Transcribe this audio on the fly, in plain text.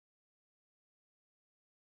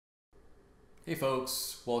Hey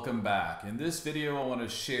folks, welcome back. In this video I want to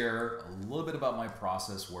share a little bit about my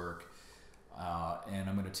process work and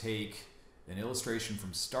I'm going to take an illustration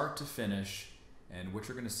from start to finish, and what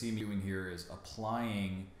you're going to see me doing here is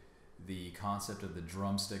applying the concept of the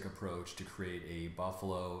drumstick approach to create a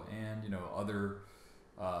buffalo and other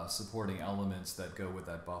supporting elements that go with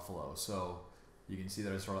that buffalo. So you can see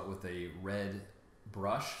that I start out with a red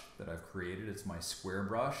brush that I've created. It's my square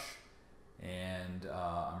brush. And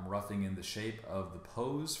I'm roughing in the shape of the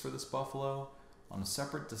pose for this buffalo. On a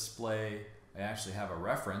separate display, I actually have a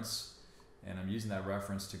reference, and I'm using that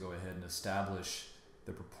reference to go ahead and establish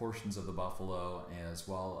the proportions of the buffalo as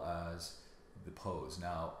well as the pose.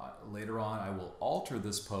 Now, later on, I will alter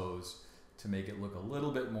this pose to make it look a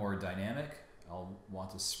little bit more dynamic. I'll want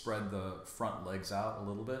to spread the front legs out a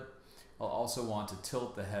little bit. I'll also want to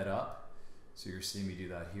tilt the head up. So you're seeing me do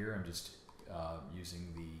that here. I'm just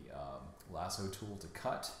using the lasso tool to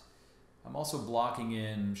cut. I'm also blocking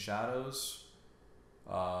in shadows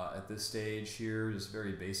at this stage here, just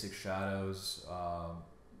very basic shadows,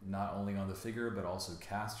 not only on the figure but also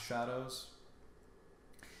cast shadows.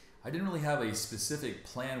 I didn't really have a specific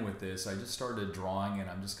plan with this. I just started drawing and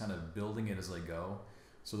I'm just kind of building it as I go.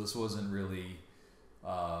 So this wasn't really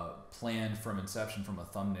planned from inception from a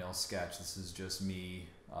thumbnail sketch. This is just me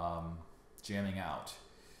jamming out.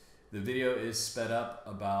 The video is sped up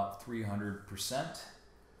about 300%,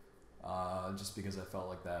 just because I felt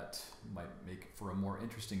like that might make for a more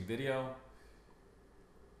interesting video.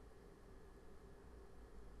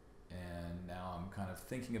 And now I'm kind of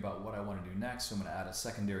thinking about what I want to do next. So I'm going to add a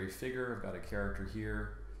secondary figure. I've got a character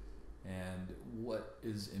here. And what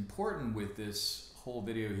is important with this whole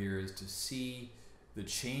video here is to see the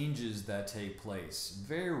changes that take place.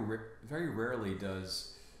 Very rarely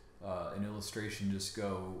does an illustration just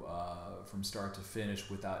go from start to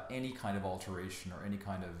finish without any kind of alteration or any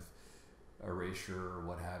kind of erasure or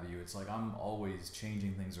what have you. It's like I'm always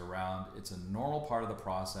changing things around. It's a normal part of the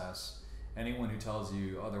process. Anyone who tells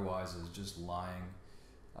you otherwise is just lying.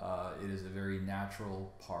 It is a very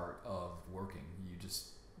natural part of working. You just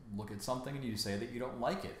look at something and you say that you don't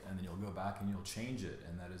like it, and then you'll go back and you'll change it,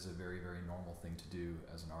 and that is a very normal thing to do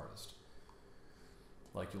as an artist.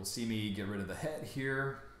 Like, you'll see me get rid of the head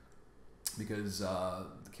here because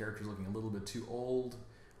the character is looking a little bit too old.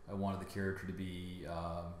 I wanted the character to be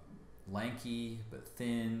lanky but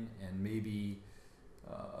thin and maybe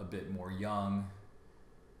a bit more young.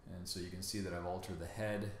 And so you can see that I've altered the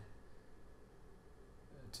head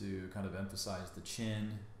to kind of emphasize the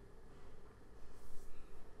chin.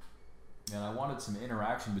 And I wanted some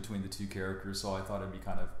interaction between the two characters, so I thought it'd be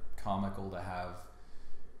kind of comical to have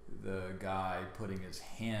the guy putting his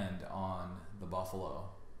hand on the buffalo.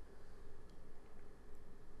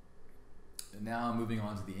 Now moving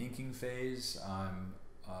on to the inking phase, I'm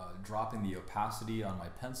dropping the opacity on my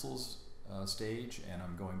pencils stage, and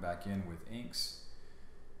I'm going back in with inks.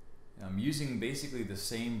 I'm using basically the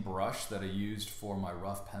same brush that I used for my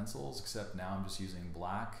rough pencils, except now I'm just using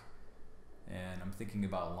black, and I'm thinking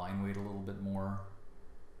about line weight a little bit more.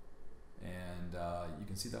 And you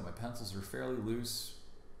can see that my pencils are fairly loose.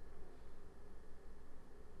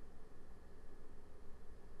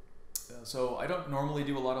 So I don't normally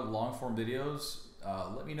do a lot of long form videos.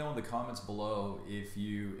 Let me know in the comments below if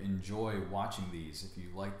you enjoy watching these, if you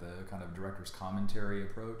like the kind of director's commentary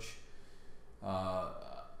approach.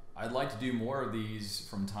 I'd like to do more of these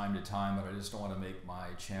from time to time, but I just don't want to make my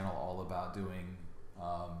channel all about doing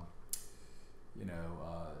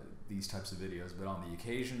these types of videos. But on the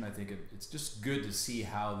occasion, I think it's just good to see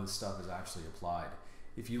how this stuff is actually applied.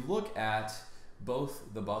 If you look at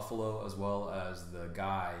both the buffalo as well as the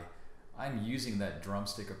guy, I'm using that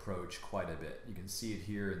drumstick approach quite a bit. You can see it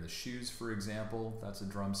here in the shoes, for example. That's a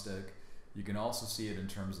drumstick. You can also see it in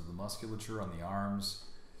terms of the musculature on the arms.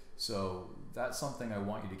 So that's something I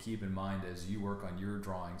want you to keep in mind as you work on your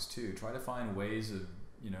drawings too. Try to find ways of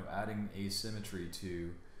adding asymmetry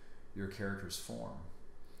to your character's form.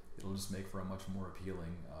 It'll just make for a much more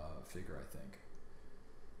appealing figure, I think.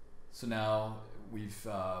 So now we've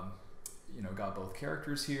got both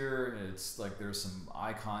characters here. It's like there's some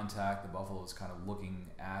eye contact. The buffalo is kind of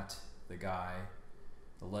looking at the guy.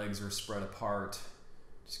 The legs are spread apart.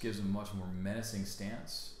 Just gives him a much more menacing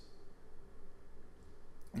stance.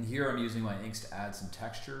 And here I'm using my inks to add some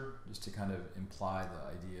texture, just to kind of imply the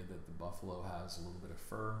idea that the buffalo has a little bit of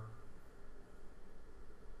fur.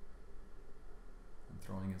 I'm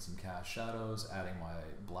throwing in some cast shadows, adding my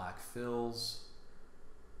black fills.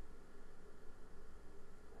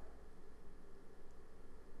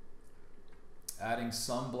 Adding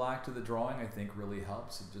some black to the drawing I think really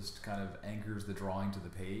helps. It just kind of anchors the drawing to the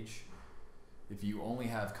page. If you only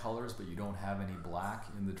have colors but you don't have any black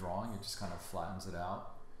in the drawing, it just kind of flattens it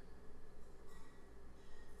out.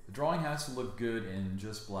 The drawing has to look good in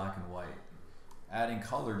just black and white. Adding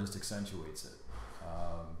color just accentuates it.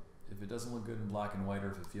 If it doesn't look good in black and white,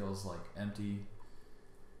 or if it feels like empty,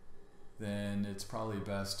 then it's probably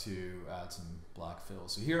best to add some black fill.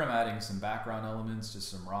 So here I'm adding some background elements, just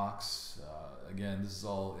some rocks. Again, this is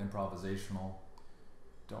all improvisational.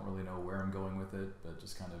 Don't really know where I'm going with it, but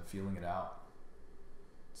just kind of feeling it out.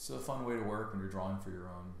 It's a fun way to work when you're drawing for your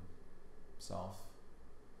own self.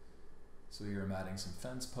 So here I'm adding some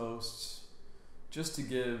fence posts, just to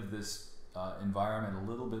give this environment a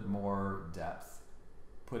little bit more depth.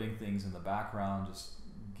 Putting things in the background just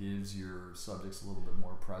gives your subjects a little bit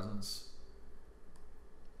more presence.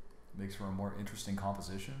 Makes for a more interesting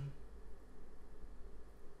composition.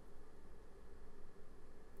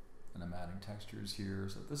 And I'm adding textures here.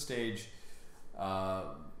 So at this stage,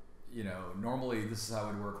 you know, normally this is how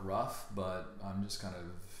it would work rough, but I'm just kind of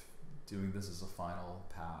doing this as a final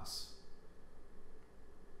pass.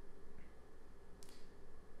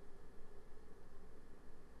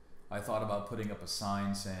 I thought about putting up a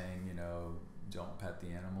sign saying, you know, don't pet the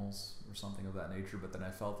animals or something of that nature, but then I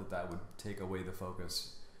felt that that would take away the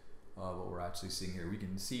focus of what we're actually seeing here. We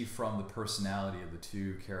can see from the personality of the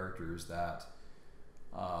two characters that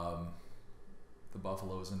the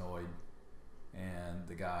buffalo is annoyed, and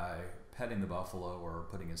the guy petting the buffalo or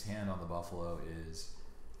putting his hand on the buffalo is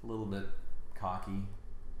a little bit cocky,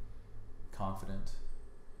 confident.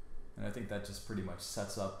 And I think that just pretty much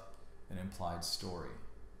sets up an implied story.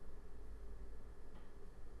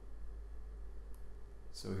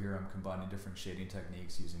 So here I'm combining different shading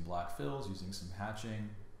techniques using black fills, using some hatching,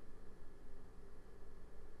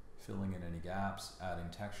 filling in any gaps,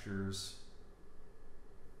 adding textures.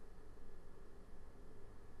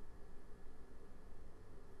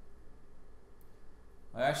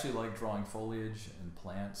 I actually like drawing foliage and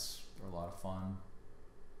plants. They're a lot of fun.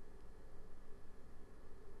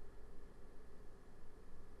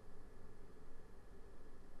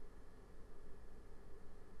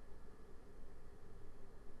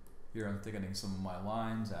 Here I'm thickening some of my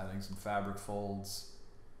lines, adding some fabric folds,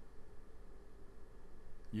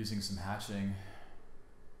 using some hatching,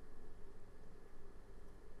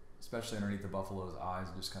 especially underneath the buffalo's eyes.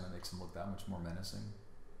 It just kind of makes them look that much more menacing.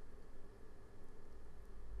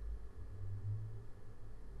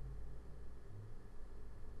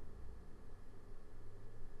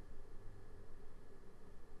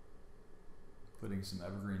 Putting some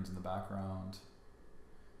evergreens in the background.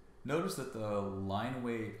 Notice that the line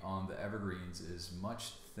weight on the evergreens is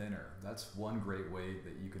much thinner. That's one great way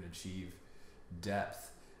that you can achieve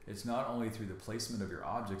depth. It's not only through the placement of your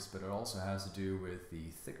objects, but it also has to do with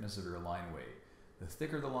the thickness of your line weight. The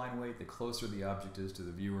thicker the line weight, the closer the object is to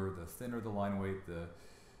the viewer. The thinner the line weight,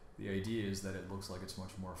 the idea is that it looks like it's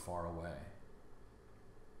much more far away.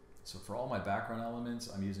 So for all my background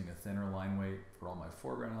elements, I'm using a thinner line weight. For all my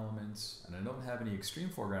foreground elements, and I don't have any extreme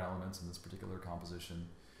foreground elements in this particular composition,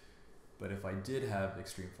 but if I did have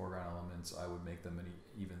extreme foreground elements, I would make them an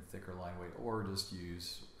even thicker line weight, or just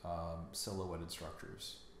use silhouetted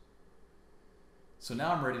structures. So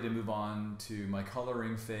now I'm ready to move on to my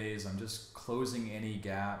coloring phase. I'm just closing any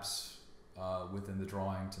gaps within the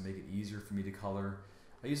drawing to make it easier for me to color.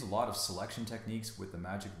 I use a lot of selection techniques with the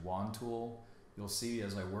magic wand tool. You'll see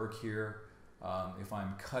as I work here, if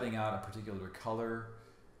I'm cutting out a particular color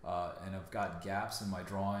and I've got gaps in my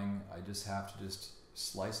drawing, I just have to just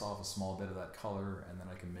slice off a small bit of that color, and then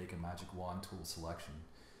I can make a magic wand tool selection.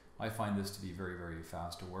 I find this to be very, very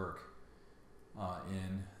fast to work.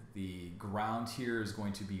 In the ground here is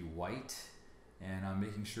going to be white, and I'm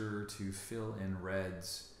making sure to fill in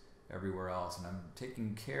reds everywhere else, and I'm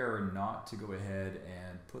taking care not to go ahead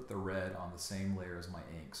and put the red on the same layer as my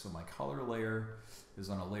ink. So my color layer is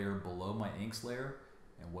on a layer below my inks layer,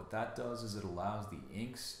 and what that does is it allows the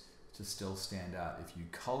inks to still stand out. If you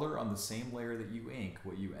color on the same layer that you ink,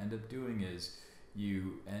 what you end up doing is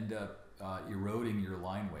you end up eroding your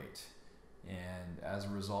line weight, and as a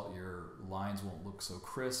result your lines won't look so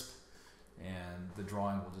crisp, and the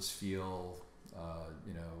drawing will just feel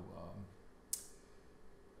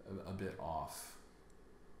a bit off.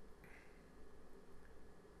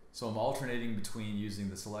 So I'm alternating between using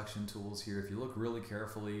the selection tools here. If you look really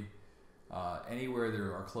carefully, anywhere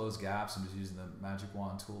there are closed gaps, I'm just using the magic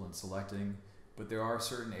wand tool and selecting, but there are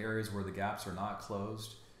certain areas where the gaps are not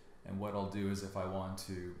closed, and what I'll do is if I want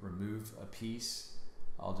to remove a piece,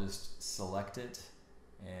 I'll just select it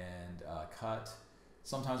and cut.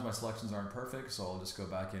 Sometimes my selections aren't perfect, so I'll just go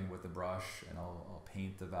back in with the brush and I'll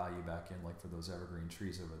paint the value back in, like for those evergreen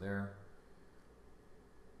trees over there.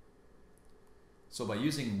 So by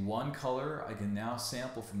using one color, I can now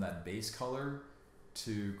sample from that base color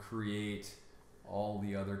to create all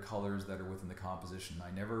the other colors that are within the composition.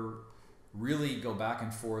 I never really go back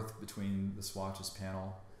and forth between the swatches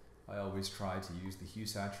panel. I always try to use the hue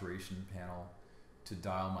saturation panel to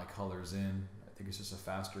dial my colors in. I think it's just a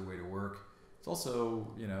faster way to work. It's also,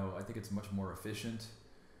 you know, I think it's much more efficient.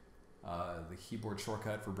 The keyboard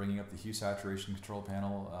shortcut for bringing up the hue saturation control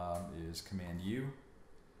panel is Command U.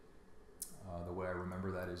 The way I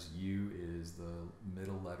remember that is U is the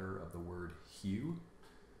middle letter of the word hue.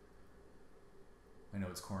 I know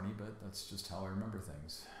it's corny, but that's just how I remember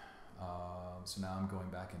things. So now I'm going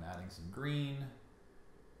back and adding some green,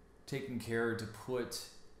 taking care to put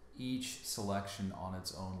each selection on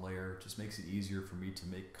its own layer. Just makes it easier for me to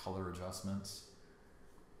make color adjustments.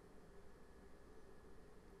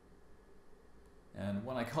 And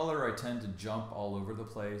when I color, I tend to jump all over the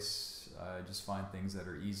place. I just find things that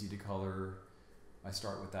are easy to color. I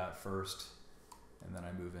start with that first, and then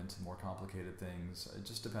I move into more complicated things. It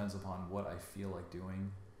just depends upon what I feel like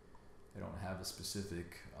doing. I don't have a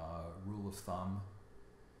specific rule of thumb.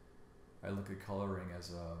 I look at coloring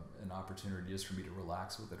as an opportunity just for me to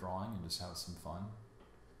relax with the drawing and just have some fun.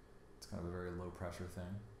 It's kind of a very low pressure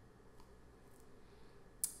thing.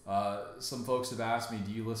 Some folks have asked me,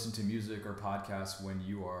 do you listen to music or podcasts when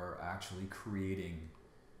you are actually creating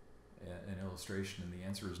an illustration? And the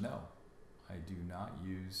answer is no. I do not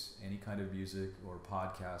use any kind of music or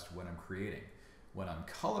podcast when I'm creating. When I'm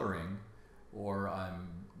coloring or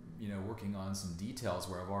I'm working on some details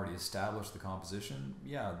where I've already established the composition,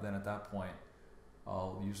 yeah, then at that point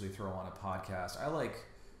I'll usually throw on a podcast. I like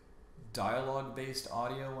dialogue-based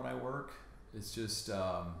audio when I work. It's just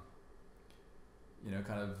kind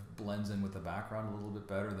of blends in with the background a little bit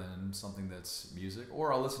better than something that's music.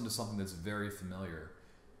 Or I'll listen to something that's very familiar.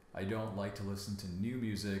 I don't like to listen to new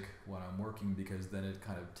music when I'm working because then it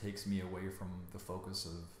kind of takes me away from the focus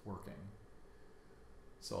of working.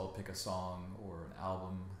 So I'll pick a song or an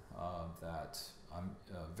album that I'm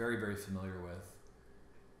very, very familiar with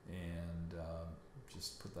and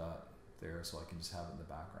just put that there so I can just have it in the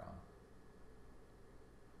background.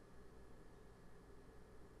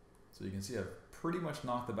 So you can see I've pretty much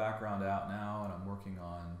knocked the background out now, and I'm working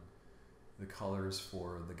on the colors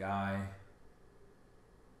for the guy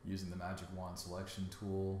using the Magic Wand selection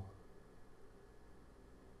tool.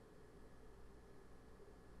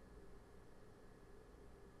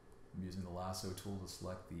 I'm using the lasso tool to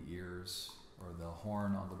select the ears or the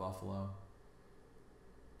horn on the buffalo.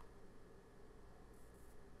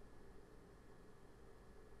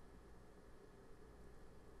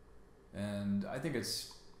 And I think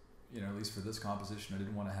it's, at least for this composition, I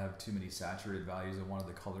didn't want to have too many saturated values. I wanted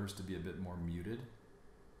the colors to be a bit more muted.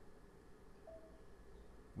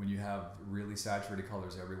 When you have really saturated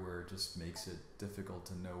colors everywhere, it just makes it difficult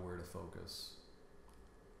to know where to focus.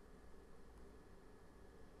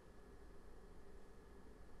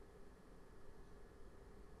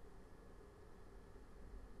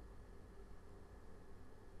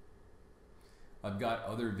 I've got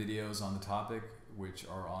other videos on the topic which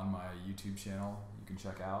are on my YouTube channel you can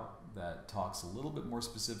check out that talks a little bit more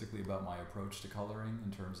specifically about my approach to coloring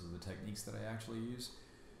in terms of the techniques that I actually use.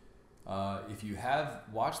 If you have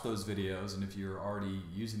watched those videos and if you're already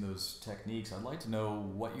using those techniques, I'd like to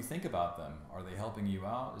know what you think about them. Are they helping you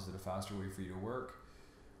out? Is it a faster way for you to work?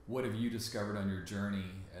 What have you discovered on your journey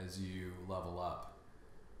as you level up?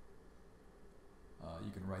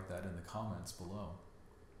 You can write that in the comments below.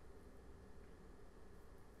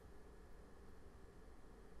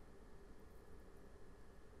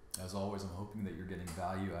 As always, I'm hoping that you're getting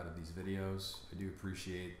value out of these videos. I do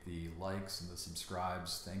appreciate the likes and the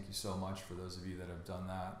subscribes. Thank you so much for those of you that have done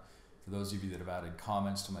that. For those of you that have added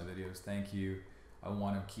comments to my videos, thank you. I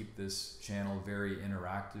want to keep this channel very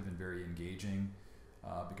interactive and very engaging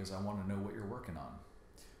because I want to know what you're working on.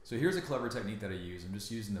 So here's a clever technique that I use. I'm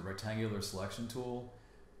just using the rectangular selection tool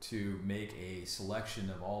to make a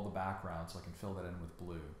selection of all the backgrounds so I can fill that in with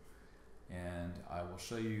blue. And I will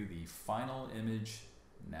show you the final image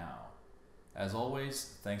now. As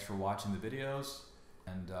always, thanks for watching the videos,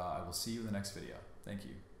 and I will see you in the next video. Thank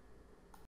you.